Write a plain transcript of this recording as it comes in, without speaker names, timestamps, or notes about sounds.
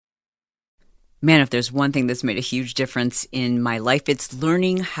Man, if there's one thing that's made a huge difference in my life, it's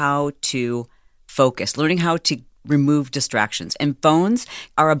learning how to focus, learning how to remove distractions. And phones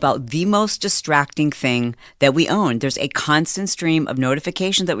are about the most distracting thing that we own. There's a constant stream of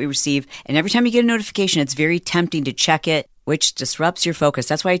notifications that we receive. And every time you get a notification, it's very tempting to check it, which disrupts your focus.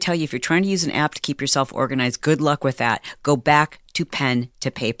 That's why I tell you, if you're trying to use an app to keep yourself organized, good luck with that. Go back to pen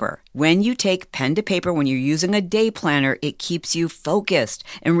to paper. When you take pen to paper, when you're using a day planner, it keeps you focused.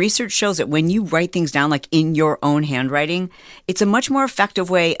 And research shows that when you write things down, like in your own handwriting, it's a much more effective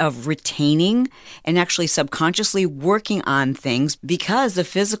way of retaining and actually subconsciously working on things, because the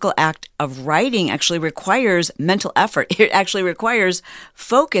physical act of writing actually requires mental effort. It actually requires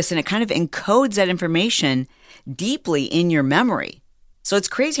focus, and it kind of encodes that information deeply in your memory. So it's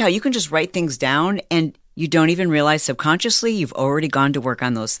crazy how you can just write things down and you don't even realize subconsciously you've already gone to work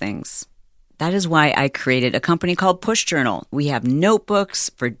on those things. That is why I created a company called Push Journal. We have notebooks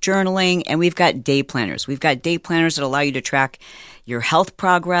for journaling, and we've got day planners. We've got day planners that allow you to track your health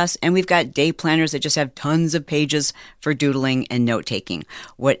progress, and we've got day planners that just have tons of pages for doodling and note-taking.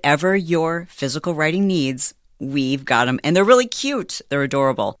 Whatever your physical writing needs, we've got them, and they're really cute. They're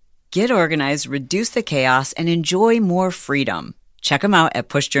adorable. Get organized, reduce the chaos, and enjoy more freedom. Check them out at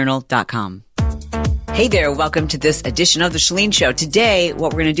pushjournal.com. Hey there, welcome to this edition of The Chalene Show. Today,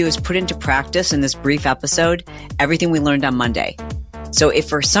 what we're going to do is put into practice in this brief episode everything we learned on Monday. So if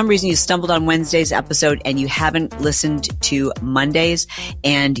for some reason you stumbled on Wednesday's episode and you haven't listened to Monday's,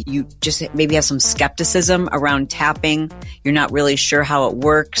 and you just maybe have some skepticism around tapping, you're not really sure how it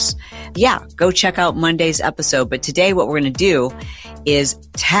works, go check out Monday's episode. But today what we're going to do is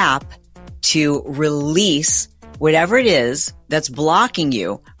tap to release whatever it is that's blocking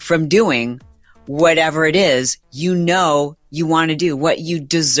you from doing whatever it is you know you want to do, what you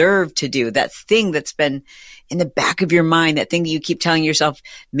deserve to do, that thing that's been in the back of your mind, that thing that you keep telling yourself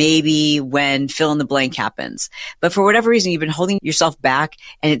maybe when fill in the blank happens. But for whatever reason, you've been holding yourself back,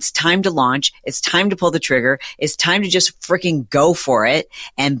 and it's time to launch. It's time to pull the trigger. It's time to just freaking go for it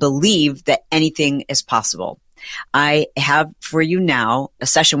and believe that anything is possible. I have for you now a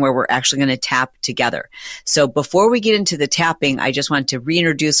session where we're actually going to tap together. So before we get into the tapping, I just want to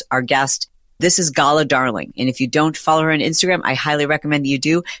reintroduce our guest. This is Gala Darling. And if you don't follow her on Instagram, I highly recommend that you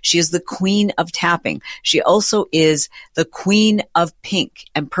do. She is the queen of tapping. She also is the queen of pink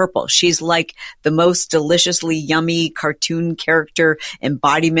and purple. She's like the most deliciously yummy cartoon character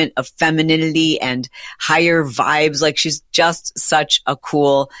embodiment of femininity and higher vibes. Like, she's just such a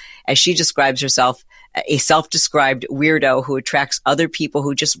cool, as she describes herself, a self-described weirdo who attracts other people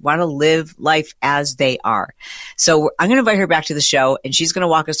who just want to live life as they are. So I'm going to invite her back to the show, and she's going to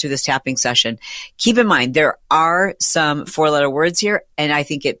walk us through this tapping session. Keep in mind, there are some 4-letter words here, and I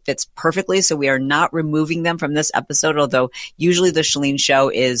think it fits perfectly. So we are not removing them from this episode, although usually the Chalene Show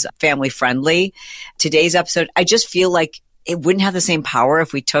is family friendly. Today's episode, I just feel like it wouldn't have the same power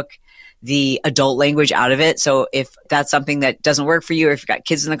if we took the adult language out of it. So if that's something that doesn't work for you, or if you've got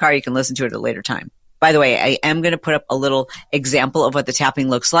kids in the car, you can listen to it at a later time. By the way, I am going to put up a little example of what the tapping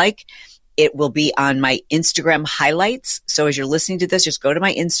looks like. It will be on my Instagram highlights. So as you're listening to this, just go to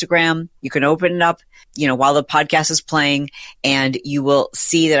my Instagram. You can open it up, while the podcast is playing, and you will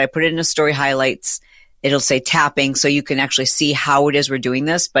see that I put it in a story highlights. It'll say tapping, so you can actually see how it is we're doing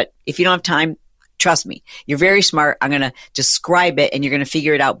this. But if you don't have time, trust me, you're very smart. I'm going to describe it and you're going to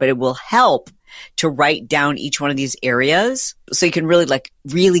figure it out, but it will help to write down each one of these areas so you can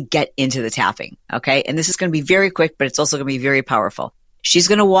really get into the tapping. Okay. And this is going to be very quick, but it's also going to be very powerful. She's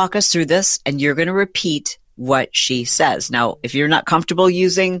going to walk us through this, and you're going to repeat what she says. Now, if you're not comfortable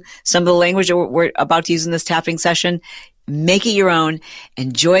using some of the language that we're about to use in this tapping session, make it your own.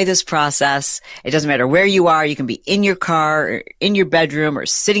 Enjoy this process. It doesn't matter where you are. You can be in your car or in your bedroom or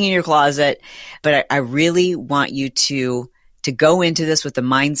sitting in your closet. But I really want you to go into this with the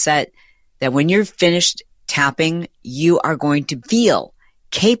mindset that when you're finished tapping, you are going to feel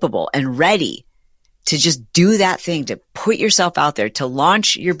capable and ready to just do that thing, to put yourself out there, to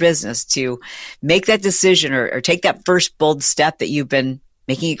launch your business, to make that decision or take that first bold step that you've been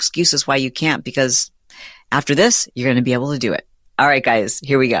making excuses why you can't, because after this, you're going to be able to do it. All right, guys,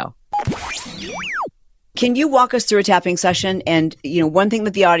 here we go. Can you walk us through a tapping session? And, one thing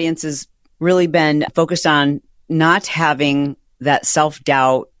that the audience has really been focused on, not having that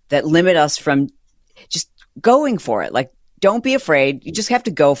self-doubt that limit us from just going for it. Like, don't be afraid. You just have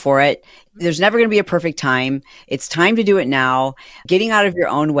to go for it. There's never going to be a perfect time. It's time to do it now, getting out of your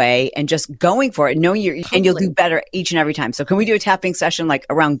own way and just going for it, knowing and you'll do better each and every time. So can we do a tapping session like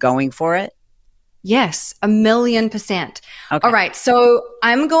around going for it? Yes, 1,000,000%. Okay. All right. So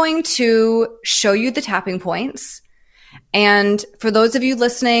I'm going to show you the tapping points. And for those of you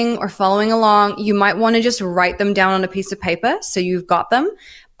listening or following along, you might want to just write them down on a piece of paper so you've got them.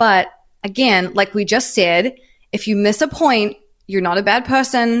 But again, like we just said, if you miss a point, you're not a bad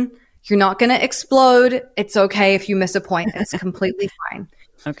person. You're not going to explode. It's okay if you miss a point. It's completely fine.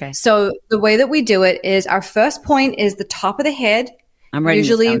 Okay. So the way that we do it is our first point is the top of the head. I'm writing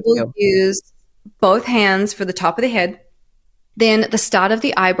Usually this down we'll too. use both hands for the top of the head. Then the start of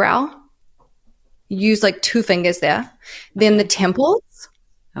the eyebrow. Use like 2 fingers there. Then the temples,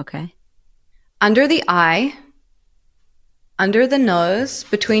 Okay. under the eye, under the nose,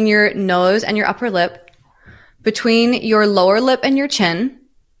 between your nose and your upper lip, between your lower lip and your chin,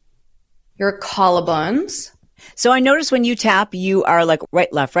 your collarbones. So I notice when you tap, you are like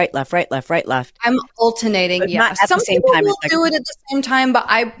right, left, right, left, right, left, right, left. I'm alternating. But Yeah. not at Some the same people time. will It's like, do it at the same time, but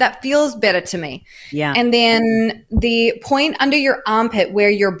that feels better to me. yeah. And then the point under your armpit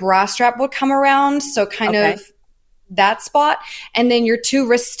where your bra strap would come around. So kind Okay. of that spot. And then your 2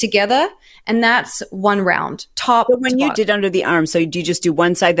 wrists together. And that's 1 round. Top. But when to you bottom. did under the arm, so do you just do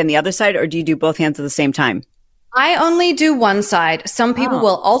one side, then the other side, or do you do both hands at the same time? I only do one side. Some people Oh.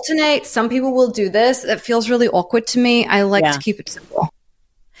 will alternate. Some people will do this. It feels really awkward to me. I like Yeah. to keep it simple.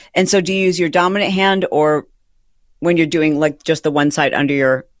 And so do you use your dominant hand, or when you're doing like just the one side under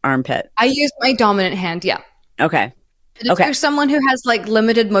your armpit? I use my dominant hand. Yeah. Okay. But if Okay. you're someone who has like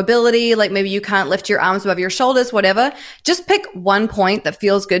limited mobility, like maybe you can't lift your arms above your shoulders, whatever, just pick one point that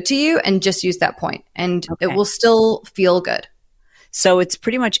feels good to you and just use that point, and Okay. it will still feel good. So it's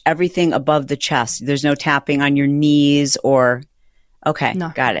pretty much everything above the chest. There's no tapping on your knees or, okay,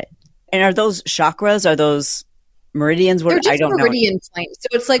 No. got it. And are those chakras? Are those meridians? They're What I just don't know. meridian points. So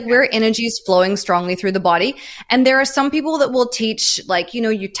it's like where energy is flowing strongly through the body. And there are some people that will teach, like,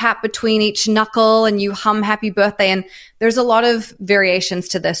 you tap between each knuckle and you hum happy birthday. And there's a lot of variations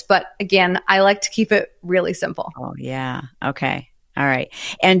to this. But again, I like to keep it really simple. Oh, yeah. Okay. All right.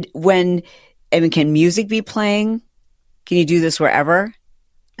 And can music be playing? Can you do this wherever?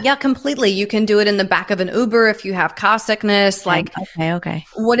 Yeah, completely. You can do it in the back of an Uber if you have car sickness, like Okay.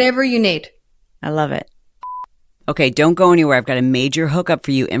 whatever you need. I love it. Okay, don't go anywhere. I've got a major hookup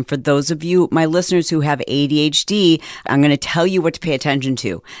for you. And for those of you, my listeners who have ADHD, I'm going to tell you what to pay attention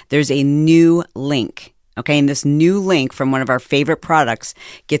to. There's a new link. Okay, and this new link from one of our favorite products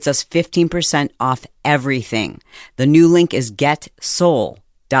gets us 15% off everything. The new link is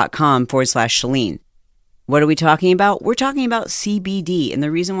getsoul.com/Chalene. What are we talking about? We're talking about CBD. And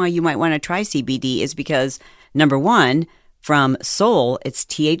the reason why you might want to try CBD is because, number one, from Soul, it's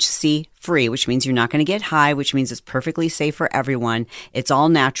THC free, which means you're not going to get high, which means it's perfectly safe for everyone. It's all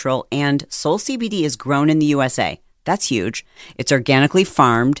natural. And Soul CBD is grown in the USA. That's huge. It's organically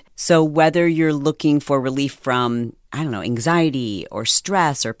farmed. So whether you're looking for relief from, anxiety or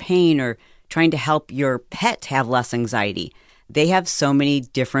stress or pain or trying to help your pet have less anxiety, they have so many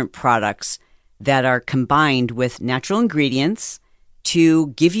different products that are combined with natural ingredients to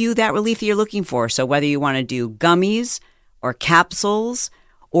give you that relief that you're looking for. So whether you want to do gummies or capsules,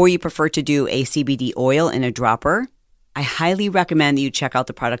 or you prefer to do a CBD oil in a dropper, I highly recommend that you check out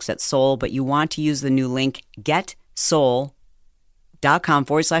the products at Soul, but you want to use the new link,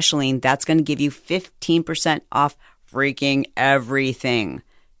 getsoul.com/Chalene. That's going to give you 15% off freaking everything.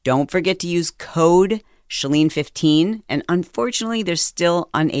 Don't forget to use code Chalene15. And unfortunately, they're still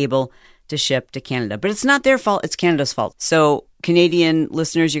unable to ship to Canada. But it's not their fault. It's Canada's fault. So Canadian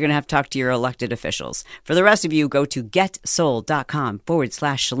listeners, you're going to have to talk to your elected officials. For the rest of you, go to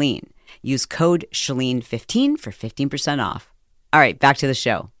getsoul.com/Chalene. Use code Chalene15 for 15% off. All right, back to the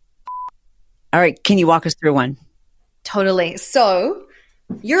show. All right, can you walk us through one? Totally. So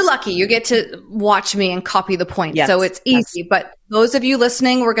you're lucky you get to watch me and copy the point. Yes, so it's easy. But those of you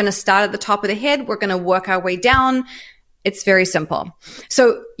listening, we're going to start at the top of the head. We're going to work our way down. It's very simple.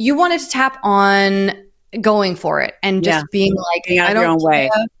 So you wanted to tap on going for it and just being like, Being out of I your don't own way.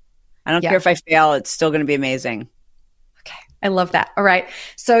 care. I don't care if I fail. It's still going to be amazing. Okay. I love that. All right.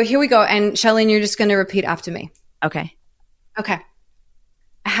 So here we go. And Chalene, you're just going to repeat after me. Okay. Okay.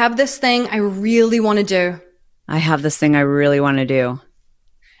 I have this thing I really want to do. I have this thing I really want to do.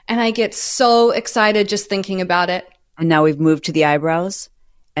 And I get so excited just thinking about it. And now we've moved to the eyebrows.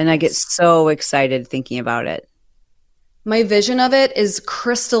 And I get so excited thinking about it. My vision of it is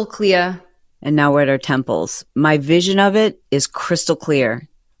crystal clear. And now we're at our temples. My vision of it is crystal clear.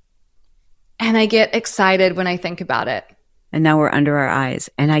 And I get excited when I think about it. And now we're under our eyes.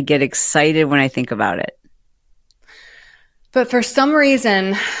 And I get excited when I think about it. But for some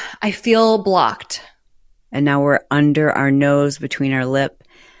reason, I feel blocked. And now we're under our nose, between our lip.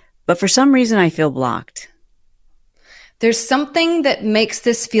 But for some reason, I feel blocked. There's something that makes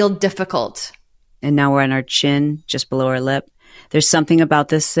this feel difficult. And now we're on our chin, just below our lip. There's something about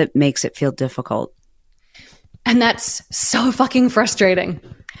this that makes it feel difficult. And that's so fucking frustrating.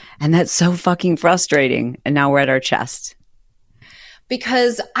 And that's so fucking frustrating. And now we're at our chest.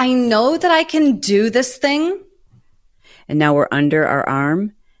 Because I know that I can do this thing. And now we're under our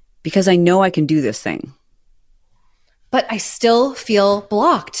arm because I know I can do this thing. But I still feel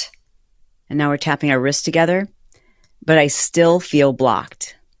blocked. And now we're tapping our wrists together, but I still feel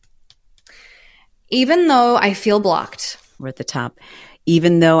blocked. Even though I feel blocked. We're at the top.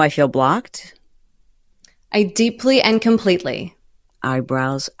 Even though I feel blocked. I deeply and completely.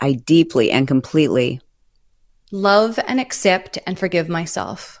 Eyebrows. I deeply and completely. Love and accept and forgive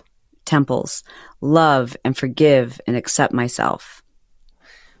myself. Temples. Love and forgive and accept myself.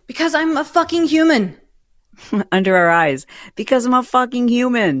 Because I'm a fucking human. Under our eyes. Because I'm a fucking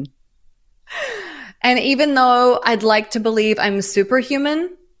human. And even though I'd like to believe I'm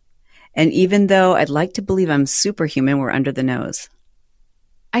superhuman. And even though I'd like to believe I'm superhuman, we're under the nose.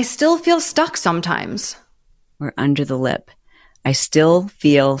 I still feel stuck sometimes. We're under the lip. I still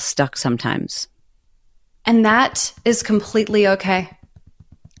feel stuck sometimes. And that is completely okay.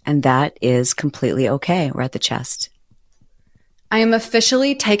 And that is completely okay. We're at the chest. I am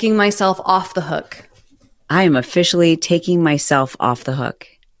officially taking myself off the hook. I am officially taking myself off the hook.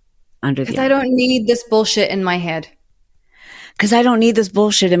 Under the Because I don't need this bullshit in my head. Because I don't need this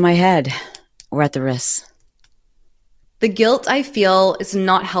bullshit in my head. We're at the wrists. The guilt I feel is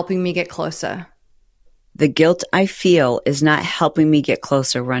not helping me get closer. The guilt I feel is not helping me get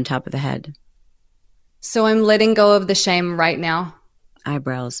closer. We're on top of the head. So I'm letting go of the shame right now.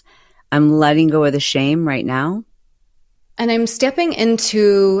 Eyebrows. I'm letting go of the shame right now. And I'm stepping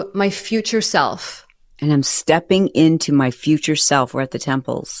into my future self. And I'm stepping into my future self. We're at the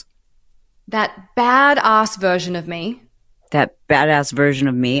temples. That badass version of me. That badass version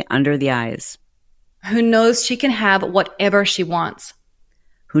of me under the eyes. Who knows she can have whatever she wants.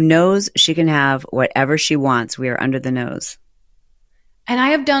 Who knows she can have whatever she wants. We are under the nose. And I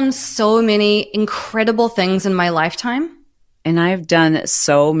have done so many incredible things in my lifetime. And I have done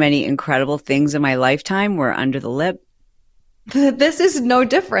so many incredible things in my lifetime. We're under the lip. This is no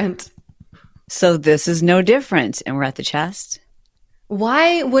different. So this is no different. And we're at the chest.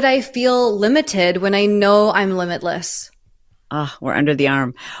 Why would I feel limited when I know I'm limitless? We're under the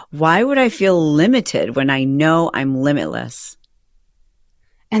arm. Why would I feel limited when I know I'm limitless?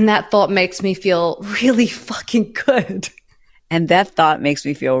 And that thought makes me feel really fucking good. And that thought makes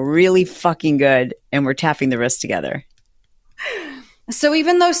me feel really fucking good. And we're tapping the wrists together. So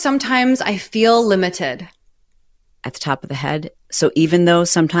even though sometimes I feel limited. At the top of the head. So even though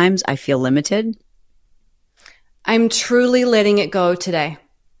sometimes I feel limited. I'm truly letting it go today.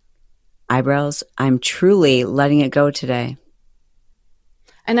 Eyebrows. I'm truly letting it go today.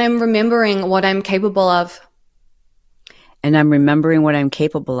 And I'm remembering what I'm capable of. And I'm remembering what I'm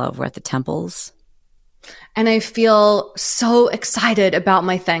capable of. We're at the temples. And I feel so excited about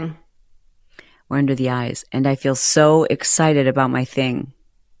my thing. We're under the eyes. And I feel so excited about my thing.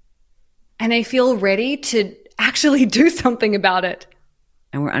 And I feel ready to actually do something about it.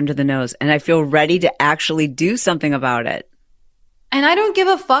 And we're under the nose. And I feel ready to actually do something about it. And I don't give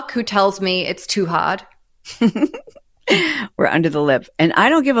a fuck who tells me it's too hard. We're under the lip. And I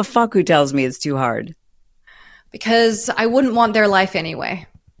don't give a fuck who tells me it's too hard. Because I wouldn't want their life anyway.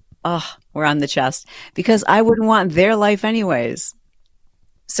 We're on the chest. Because I wouldn't want their life anyways.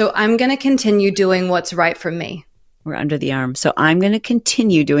 So I'm going to continue doing what's right for me. We're under the arm. So I'm going to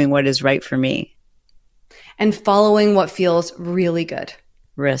continue doing what is right for me. And following what feels really good.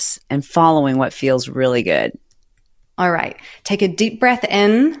 Wrists. And following what feels really good. All right. Take a deep breath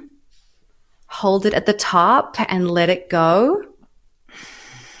in. Hold it at the top and let it go.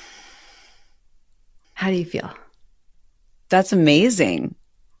 How do you feel? That's amazing.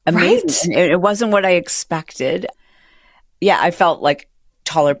 Amazing. Right? It wasn't what I expected. Yeah, I felt like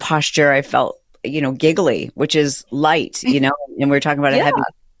taller posture. I felt, giggly, which is light, and we were talking about a heavy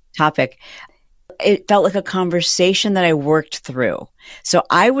topic. It felt like a conversation that I worked through. So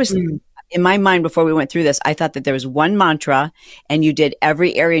I was, in my mind before we went through this, I thought that there was one mantra and you did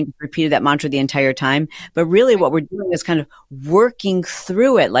every area and repeated that mantra the entire time. But really what we're doing is kind of working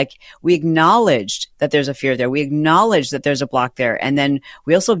through it. Like we acknowledged that there's a fear there. We acknowledged that there's a block there. And then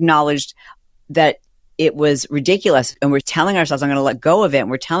we also acknowledged that it was ridiculous. And we're telling ourselves, I'm going to let go of it. And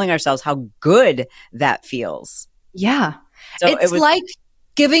we're telling ourselves how good that feels. Yeah. So it's like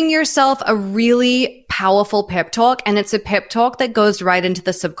giving yourself a really powerful pep talk, and it's a pep talk that goes right into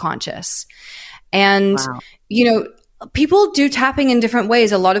the subconscious. And, people do tapping in different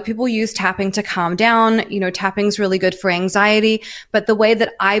ways. A lot of people use tapping to calm down. Tapping's really good for anxiety. But the way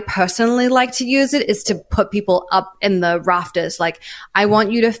that I personally like to use it is to put people up in the rafters. Like, I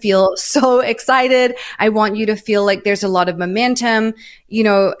want you to feel so excited. I want you to feel like there's a lot of momentum.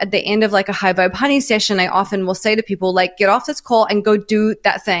 At the end of like a high vibe honey session, I often will say to people, like, get off this call and go do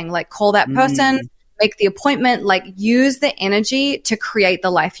that thing. Like, call that person. Make the appointment, like, use the energy to create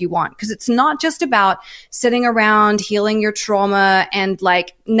the life you want. Because it's not just about sitting around healing your trauma and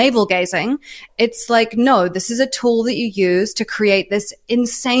like navel gazing. It's like, no, this is a tool that you use to create this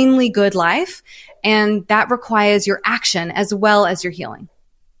insanely good life. And that requires your action as well as your healing.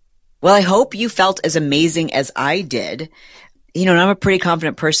 Well, I hope you felt as amazing as I did. And I'm a pretty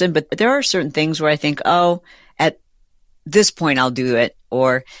confident person, but there are certain things where I think, oh, at this point I'll do it,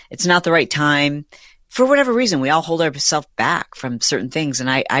 or it's not the right time. For whatever reason, we all hold ourselves back from certain things. And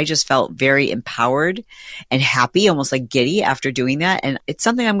I just felt very empowered and happy, almost like giddy after doing that. And it's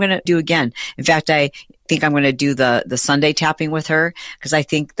something I'm going to do again. In fact, I think I'm going to do the Sunday tapping with her, because I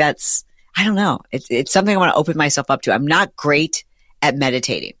think that's, I don't know. It's something I want to open myself up to. I'm not great at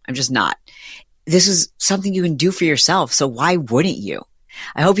meditating. I'm just not. This is something you can do for yourself. So why wouldn't you?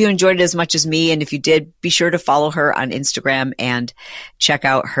 I hope you enjoyed it as much as me. And if you did, be sure to follow her on Instagram and check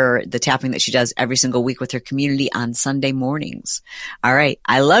out the tapping that she does every single week with her community on Sunday mornings. All right.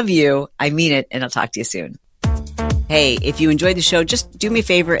 I love you. I mean it. And I'll talk to you soon. Hey, if you enjoyed the show, just do me a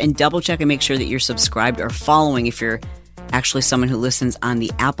favor and double check and make sure that you're subscribed or following if you're actually someone who listens on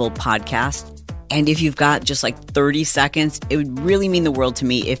the Apple podcast. And if you've got just like 30 seconds, it would really mean the world to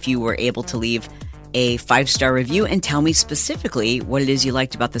me if you were able to leave a 5-star review and tell me specifically what it is you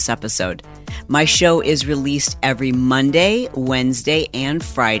liked about this episode. My show is released every Monday, Wednesday, and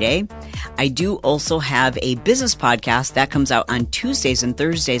Friday. I do also have a business podcast that comes out on Tuesdays and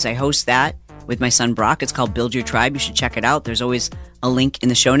Thursdays. I host that with my son Brock. It's called Build Your Tribe. You should check it out. There's always a link in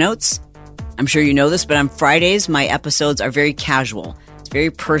the show notes. I'm sure you know this, but on Fridays, my episodes are very casual. It's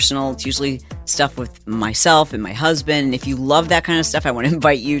very personal. It's usually stuff with myself and my husband. And if you love that kind of stuff, I want to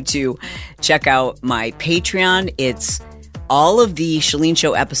invite you to check out my Patreon. It's all of the Chalene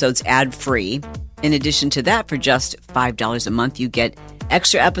Show episodes ad-free. In addition to that, for just $5 a month, you get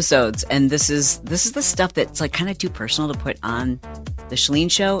extra episodes. And this is the stuff that's like kind of too personal to put on the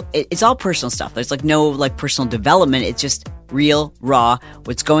Chalene Show. It's all personal stuff. There's like no like personal development. It's just real, raw,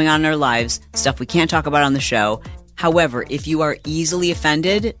 what's going on in our lives, stuff we can't talk about on the show. However, if you are easily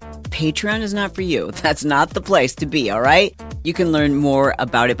offended, Patreon is not for you. That's not the place to be, all right? You can learn more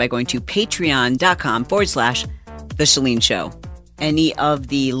about it by going to patreon.com/The Chalene Show. Any of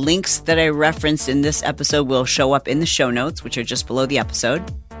the links that I referenced in this episode will show up in the show notes, which are just below the episode.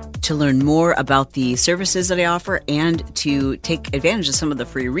 To learn more about the services that I offer and to take advantage of some of the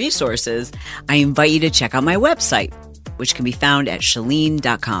free resources, I invite you to check out my website, which can be found at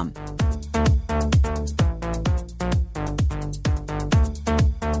chalene.com.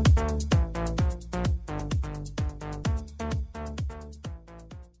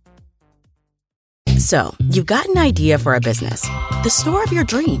 So, you've got an idea for a business, the store of your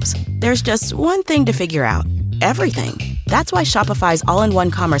dreams. There's just one thing to figure out: everything. That's why Shopify's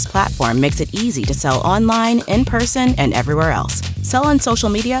all-in-one commerce platform makes it easy to sell online, in person, and everywhere else. Sell on social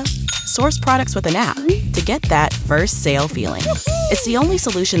media, source products with an app to get that first sale feeling. It's the only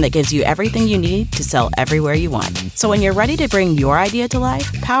solution that gives you everything you need to sell everywhere you want. So when you're ready to bring your idea to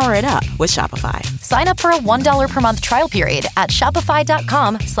life, power it up with Shopify. Sign up for a $1 per month trial period at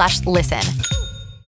shopify.com/listen.